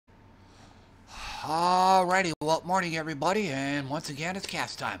Alrighty, well, morning everybody, and once again it's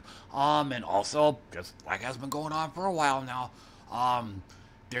cast time. And also, just like has been going on for a while now, um,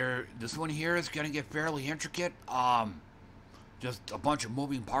 this one here is gonna get fairly intricate. Just a bunch of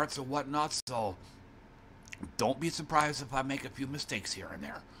moving parts and whatnot, so don't be surprised if I make a few mistakes here and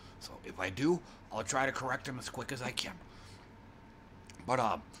there. So if I do, I'll try to correct them as quick as I can.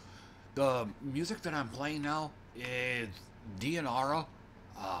 But the music that I'm playing now is Dianara,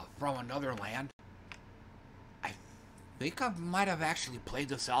 from Another Land. I think I might have actually played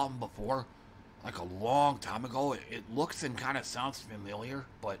this album before, like a long time ago. It looks and kind of sounds familiar,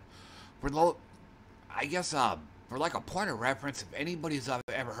 but for the, I guess for like a point of reference, if anybody's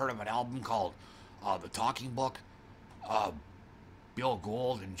ever heard of an album called The Talking Book, uh, Bill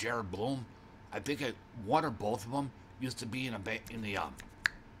Gould and Jared Bloom, I think one or both of them used to be in the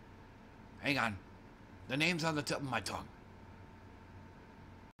hang on, the name's on the tip of my tongue.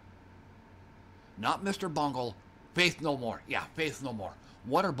 Not Mr. Bungle, Faith No More. Yeah, Faith No More.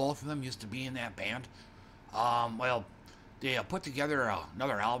 One or both of them used to be in that band. Well, they put together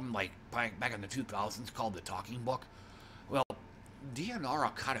another album like back in the 2000s called The Talking Book. Well,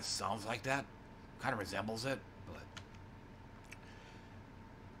 Dianara kind of sounds like that, kind of resembles it, but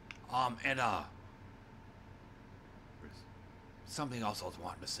and something else I was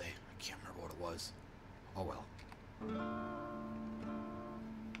wanting to say. I can't remember what it was. Oh well.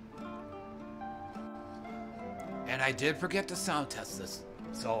 And I did forget to sound test this,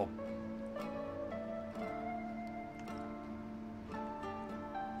 so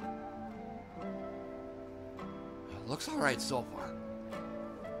it looks all right so far.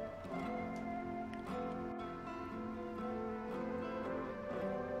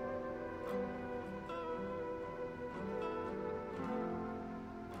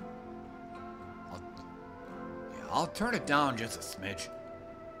 I'll turn it down just a smidge.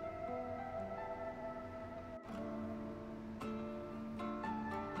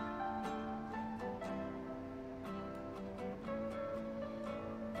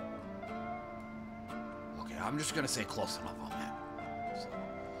 Okay, I'm just gonna say close enough on that. So.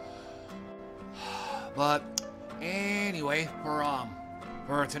 But anyway, for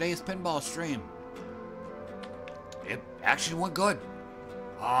today's pinball stream, it actually went good.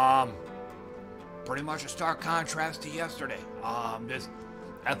 Pretty much a stark contrast to yesterday. This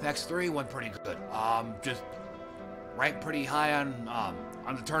FX3 went pretty good. Just ranked pretty high on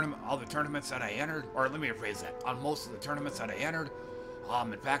the tournament, all the tournaments that I entered, or let me rephrase that, on most of the tournaments that I entered.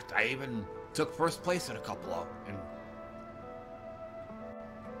 In fact, I even took first place in a couple of them. And,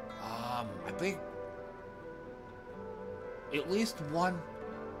 I think at least one.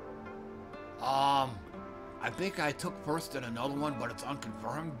 I think I took first in another one, but it's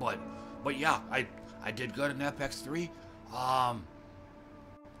unconfirmed. But yeah, I did good in FX3.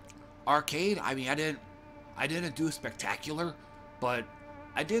 Arcade, I mean, I didn't do spectacular, but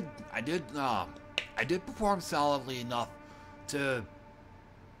I did perform solidly enough to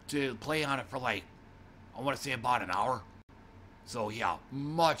play on it for like, I want to say about an hour. So yeah,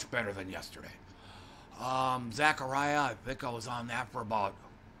 much better than yesterday. Zachariah, I think I was on that for about,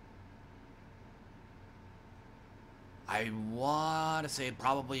 I want to say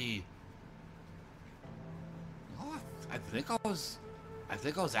probably, oh, I think I was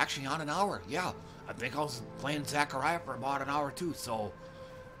actually on an hour. Yeah, I think I was playing Zachariah for about an hour too. So,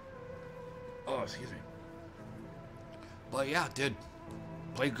 oh, excuse me. But yeah,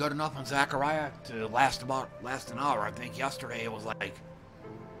 played good enough on Zachariah to last an hour. I think yesterday it was like,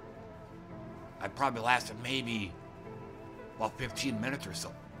 I probably lasted maybe about 15 minutes or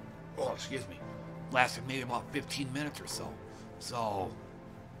so. Oh, excuse me. Lasted maybe about 15 minutes or so. So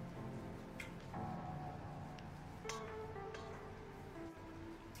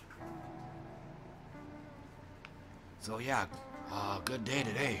yeah, good day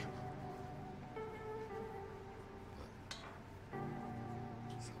today.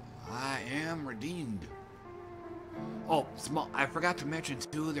 So I am redeemed. Oh, I forgot to mention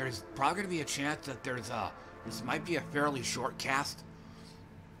too, there's probably gonna be a chance that this might be a fairly short cast.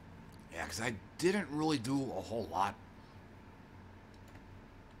 Yeah, because I didn't really do a whole lot.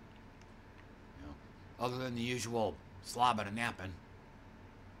 You know, other than the usual slobbing and napping.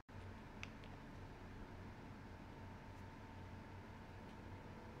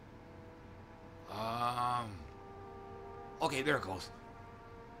 Okay, there it goes.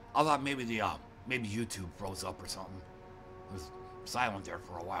 I thought maybe maybe YouTube froze up or something. It was silent there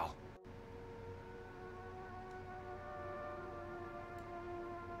for a while.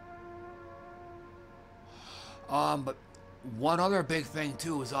 But one other big thing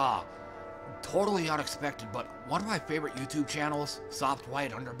too is totally unexpected, but one of my favorite YouTube channels, Soft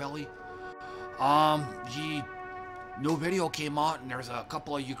White Underbelly, The new video came out and there's a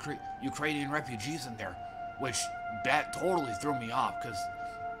couple of Ukrainian refugees in there, which that totally threw me off because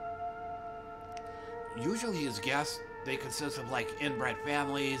usually his guests, they consist of like inbred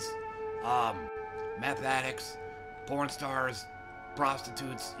families, um, meth addicts, porn stars,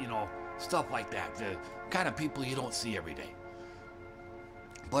 prostitutes, stuff like that. The kind of people you don't see every day.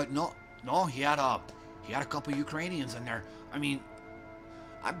 But no, he had a couple Ukrainians in there. I mean,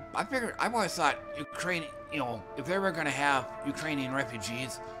 I figured, I've always thought Ukraine, if they were gonna have Ukrainian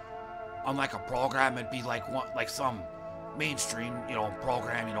refugees on like a program, it'd be like some mainstream,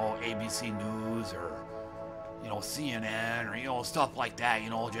 program, ABC News or, CNN or, stuff like that,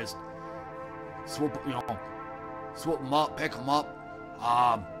 just swoop them up, pick them up,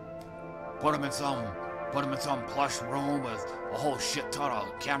 put them in some plush room with a whole shit ton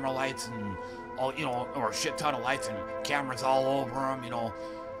of camera lights and all, or a shit ton of lights and cameras all over them,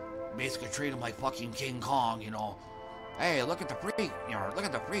 basically treat them like fucking King Kong, Hey, look at the freak, look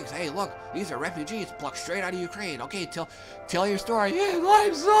at the freaks. Hey, look, these are refugees plucked straight out of Ukraine. Okay, tell your story. Yeah,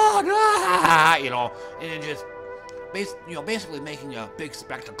 life sucks. And it just, basically making a big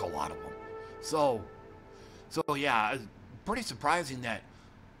spectacle out of them. So yeah, it's pretty surprising that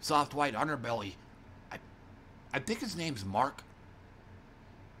Soft White Underbelly, I think his name's Mark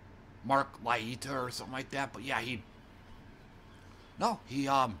Laita or something like that. But yeah,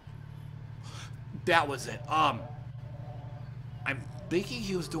 that was it. I'm thinking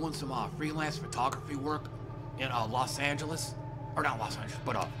he was doing some freelance photography work in Los Angeles, or not Los Angeles,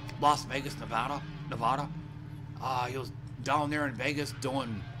 but Las Vegas, Nevada. He was down there in Vegas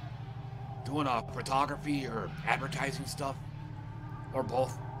doing photography or advertising stuff, or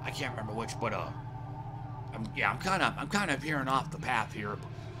both. I can't remember which, but I'm kind of veering off the path here.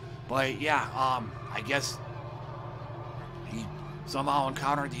 But yeah, I guess he somehow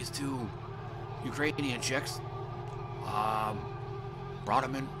encountered these two Ukrainian chicks. Brought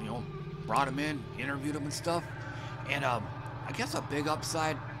him in, interviewed him and stuff. And I guess a big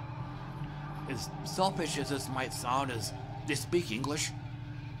upside, as selfish as this might sound, is they speak English.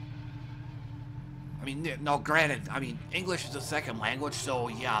 I mean, no, granted, English is a second language, so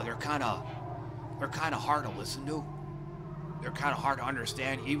yeah, they're kind of hard to listen to. They're kind of hard to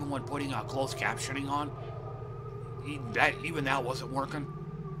understand, even when putting closed captioning on. Even that wasn't working.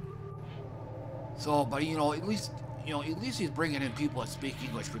 So, but at least he's bringing in people that speak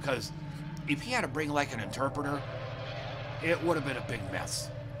English, because if he had to bring like an interpreter, it would have been a big mess.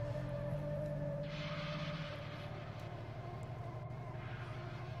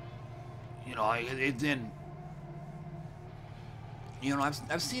 I've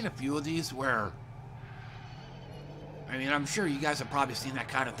seen a few of these where, I'm sure you guys have probably seen that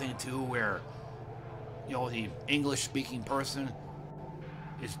kind of thing too, where, the English-speaking person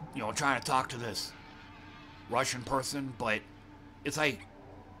is, trying to talk to this Russian person, but it's like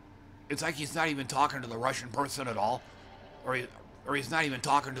he's not even talking to the Russian person at all, or he's not even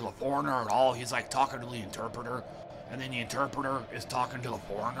talking to the foreigner at all. He's like talking to the interpreter, and then the interpreter is talking to the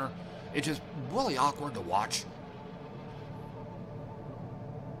foreigner. It's just really awkward to watch.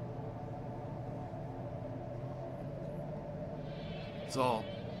 So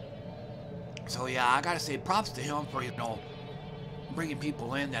yeah, I gotta say props to him for, bringing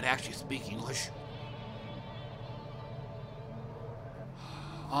people in that actually speak English.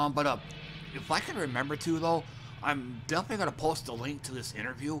 But if I can remember to, though, I'm definitely gonna post a link to this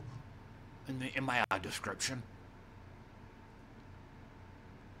interview in my description.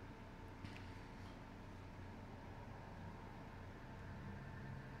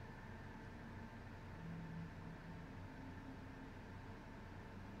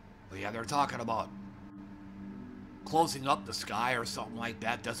 But yeah, they're talking about closing up the sky or something like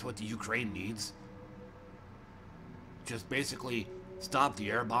that. That's what the Ukraine needs. Just basically stop the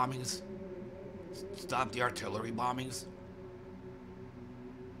air bombings, stop the artillery bombings.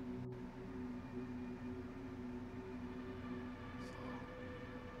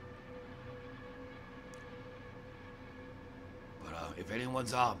 But if anyone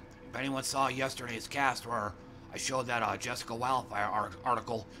saw yesterday's cast where I showed that Jessica Wildfire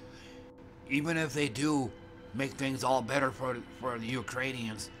article, even if they do make things all better for the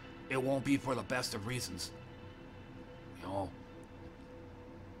Ukrainians, it won't be for the best of reasons.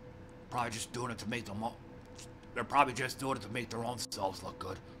 Probably just doing it to make them. They're probably just doing it to make their own selves look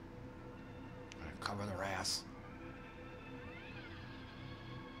good and cover their ass.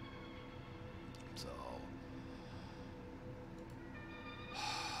 So,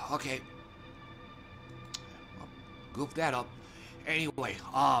 okay, goof that up. Anyway,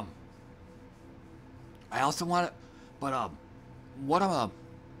 I also want to, but what I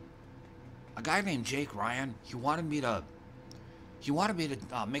a guy named Jake Ryan. He wanted me to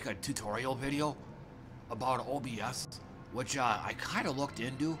make a tutorial video about OBS, which I kind of looked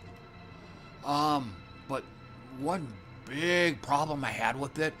into. But one big problem I had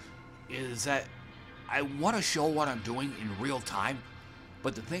with it is that I want to show what I'm doing in real time,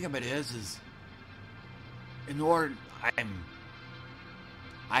 but the thing of it is in order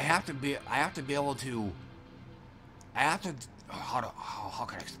I have to be able to how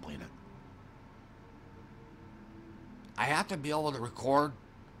can I explain it? I have to be able to record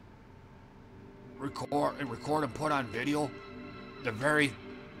and put on video the very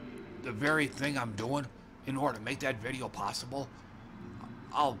thing I'm doing in order to make that video possible.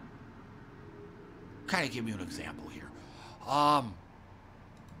 I'll kind of give you an example here.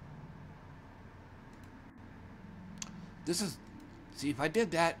 See, if I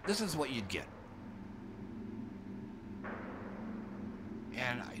did that, this is what you'd get.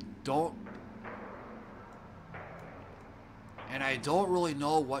 And I don't really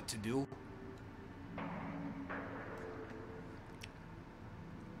know what to do.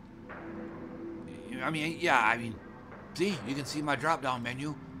 I mean, see, you can see my drop-down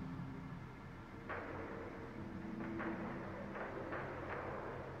menu.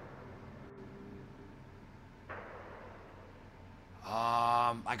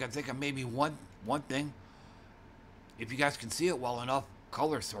 I can think of maybe one thing. If you guys can see it well enough,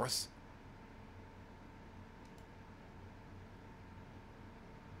 color source.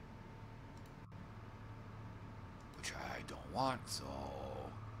 Which I don't want, so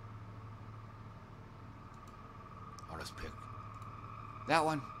I'll just pick that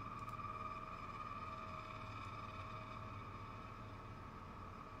one.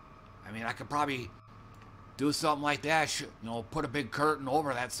 I mean, I could probably do something like that, you know, put a big curtain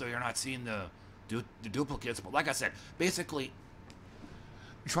over that so you're not seeing the duplicates. But like I said, basically,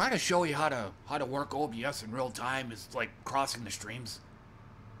 trying to show you how to work OBS in real time is like crossing the streams.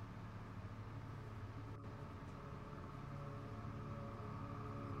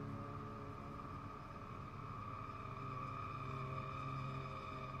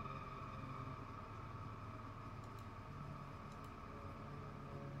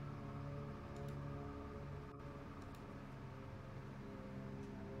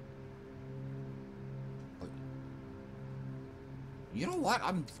 You know what?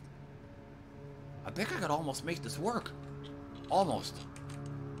 I think I could almost make this work. Almost.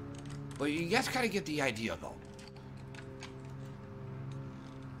 But you guys kind of get the idea, though.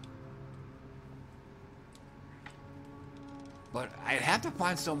 But I'd have to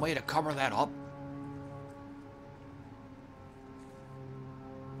find some way to cover that up.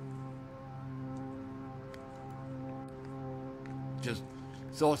 Just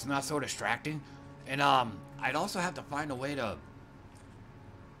so it's not so distracting. And I'd also have to find a way to...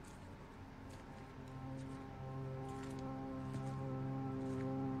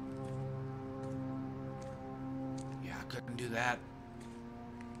 couldn't do that.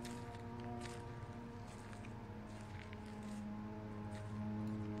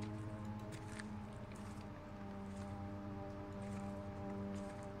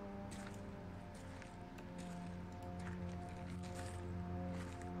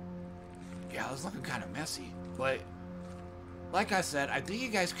 Yeah, it was looking kind of messy, but like I said, I think you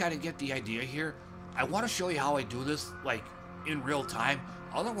guys kind of get the idea here. I want to show you how I do this, like, in real time.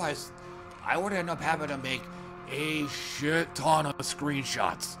 Otherwise, I would end up having to make a shit ton of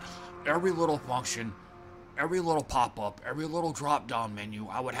screenshots. Every little function, every little pop-up, every little drop-down menu,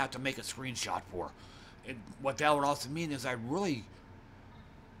 I would have to make a screenshot for. And what that would also mean is I really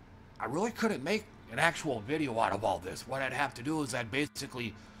couldn't make an actual video out of all this. What I'd have to do is I'd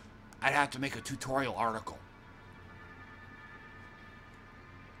have to make a tutorial article.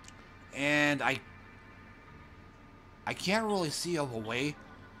 And I can't really see of a way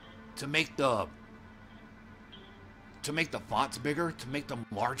to make the fonts bigger, to make them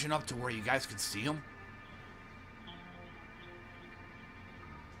large enough to where you guys can see them.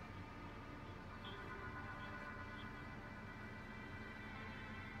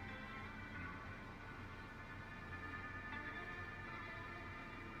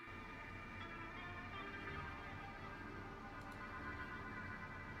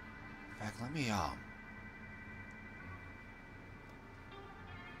 In fact, let me,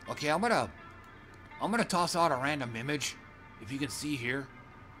 okay, I'm gonna toss out a random image, if you can see here.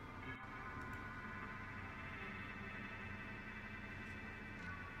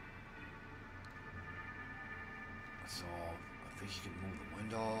 So, I think you can move the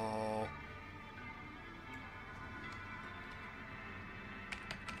window.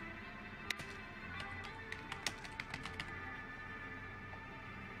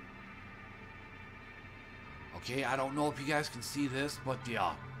 Okay, I don't know if you guys can see this, but the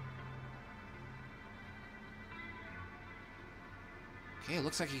okay, it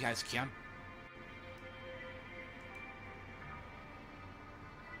looks like you guys can.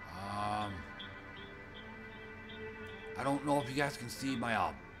 I don't know if you guys can see my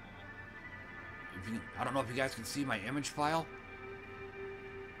I don't know if you guys can see my image file.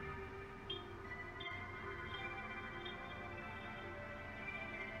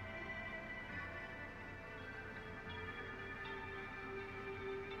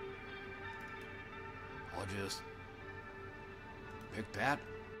 I'll just pick that.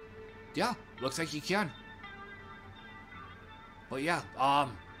 Yeah, looks like you can. But yeah,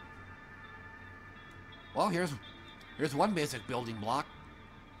 well, here's one basic building block.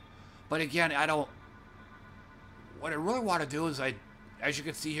 But again, what I really want to do is as you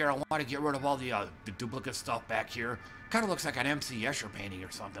can see here, I want to get rid of all the duplicate stuff back here. Kind of looks like an MC Escher painting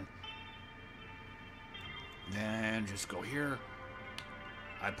or something. Then just go here.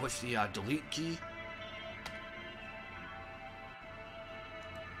 I push the delete key.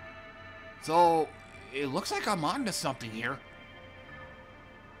 So it looks like I'm onto something here.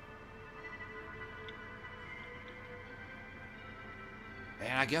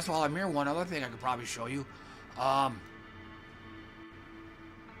 And I guess while I'm here, one other thing I could probably show you.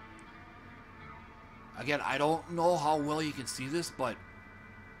 Again, I don't know how well you can see this, but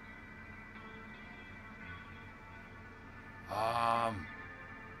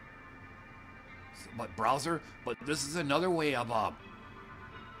browser. But this is another way of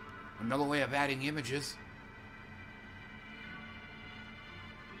adding images.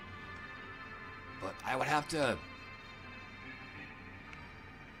 But I would have to.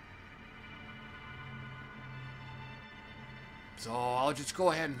 So I'll just go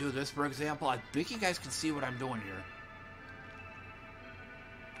ahead and do this, for example. I think you guys can see what I'm doing here.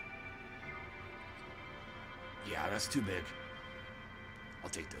 Yeah, that's too big. I'll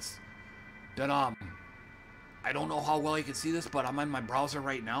take this. Then, I don't know how well you can see this, but I'm in my browser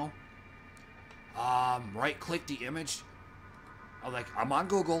right now. Right-click the image. I'm on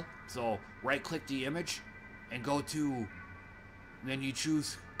Google, so right-click the image and go to, then you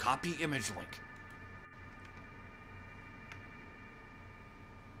choose Copy Image Link.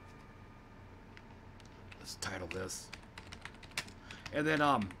 Let's title this. And then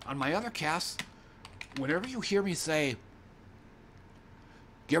on my other casts, whenever you hear me say,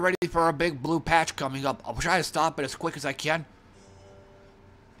 get ready for a big blue patch coming up, I'll try to stop it as quick as I can.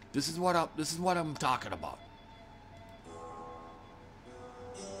 This is what I'm talking about.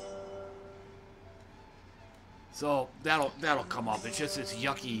 So that'll come up. It's just this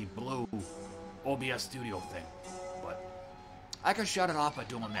yucky blue OBS Studio thing. But I can shut it off by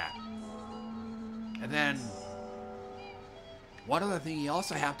doing that. And then one other thing you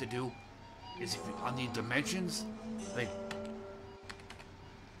also have to do is on the dimensions,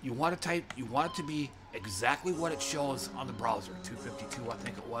 you want it to be exactly what it shows on the browser. 252, I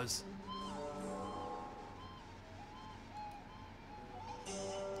think it was.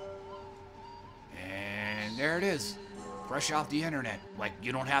 And there it is, fresh off the internet. Like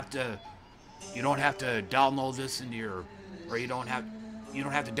you don't have to download this into your, or you don't have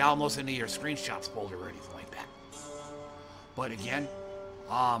to download this into your screenshots folder or anything like that. But again,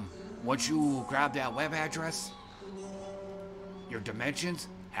 once you grab that web address, your dimensions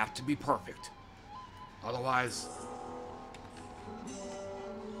have to be perfect. Otherwise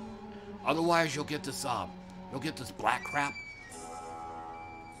you'll get this black crap.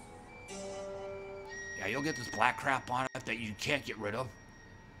 Yeah, you'll get this black crap on it that you can't get rid of.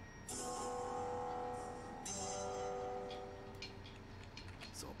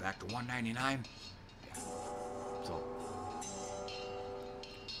 So back to 199. Yeah. So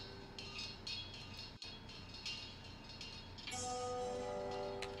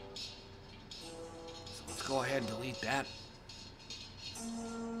let's go ahead and delete that.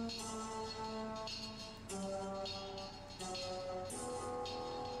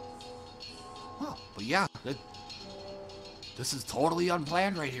 Huh, but yeah, this is totally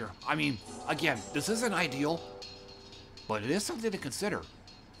unplanned right here. I mean, again, this isn't ideal, but it is something to consider.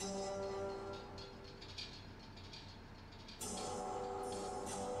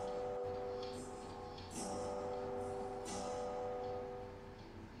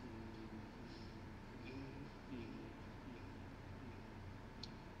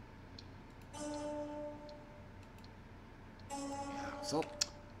 So,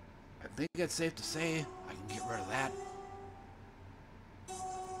 I think it's safe to say I can get rid of that.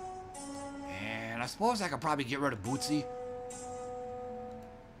 And I suppose I could probably get rid of Bootsy.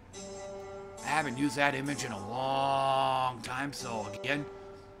 I haven't used that image in a long time, so again,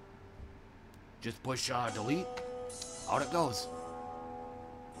 Just push delete. Out it goes.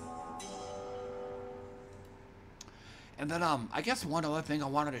 And then I guess one other thing I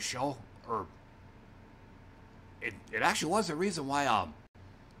wanted to show, or it actually was the reason why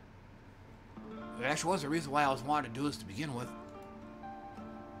it actually was the reason why I was wanting to do this to begin with.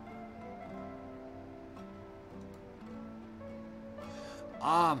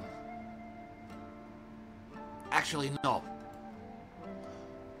 Actually, no.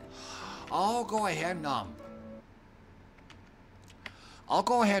 I'll go ahead and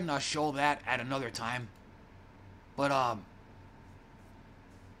show that at another time. But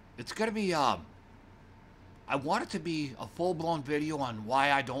it's gonna be I want it to be a full-blown video on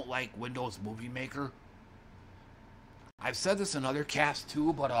why I don't like Windows Movie Maker. I've said this in other casts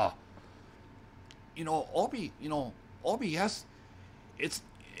too, but OBS, it's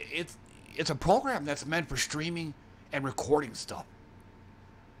a program that's meant for streaming and recording stuff,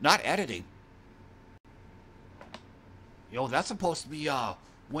 not editing. That's supposed to be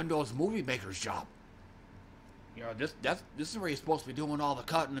Windows Movie Maker's job. This is where you're supposed to be doing all the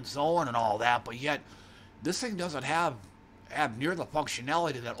cutting and sewing and all that, but yet this thing doesn't have near the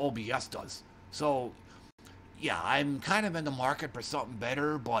functionality that OBS does. So yeah, I'm kind of in the market for something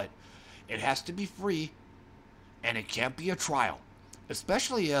better, but it has to be free and it can't be a trial.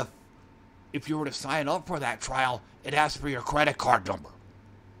 Especially if you were to sign up for that trial, it asks for your credit card number.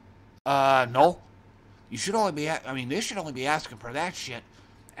 No. You should only be, they should only be asking for that shit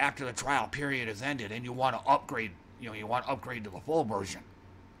after the trial period has ended and you want to upgrade, you want to upgrade to the full version.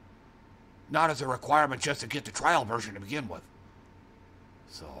 Not as a requirement just to get the trial version to begin with.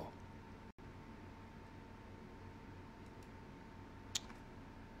 So.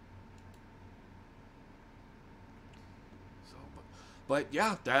 But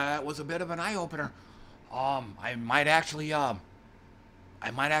yeah, that was a bit of an eye-opener. I might actually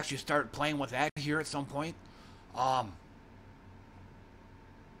start playing with that here at some point.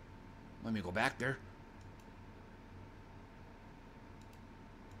 Let me go back there.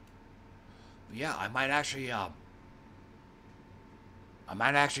 Yeah, I might actually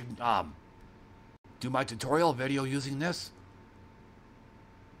do my tutorial video using this.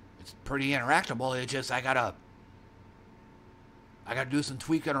 It's pretty interactable. It's just I gotta do some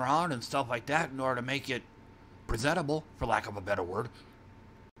tweaking around and stuff like that in order to make it presentable, for lack of a better word.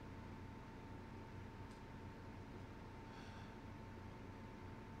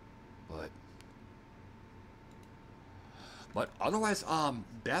 But otherwise,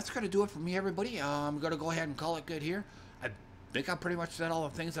 that's going to do it for me, everybody. I'm going to go ahead and call it good here. I think I pretty much said all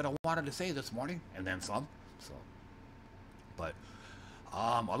the things that I wanted to say this morning, and then some. So, but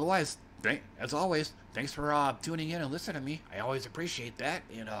otherwise, as always, thanks for tuning in and listening to me. I always appreciate that,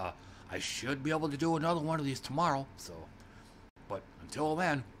 and I should be able to do another one of these tomorrow. So, but until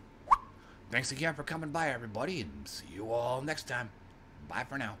then, thanks again for coming by, everybody, and see you all next time. Bye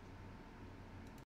for now.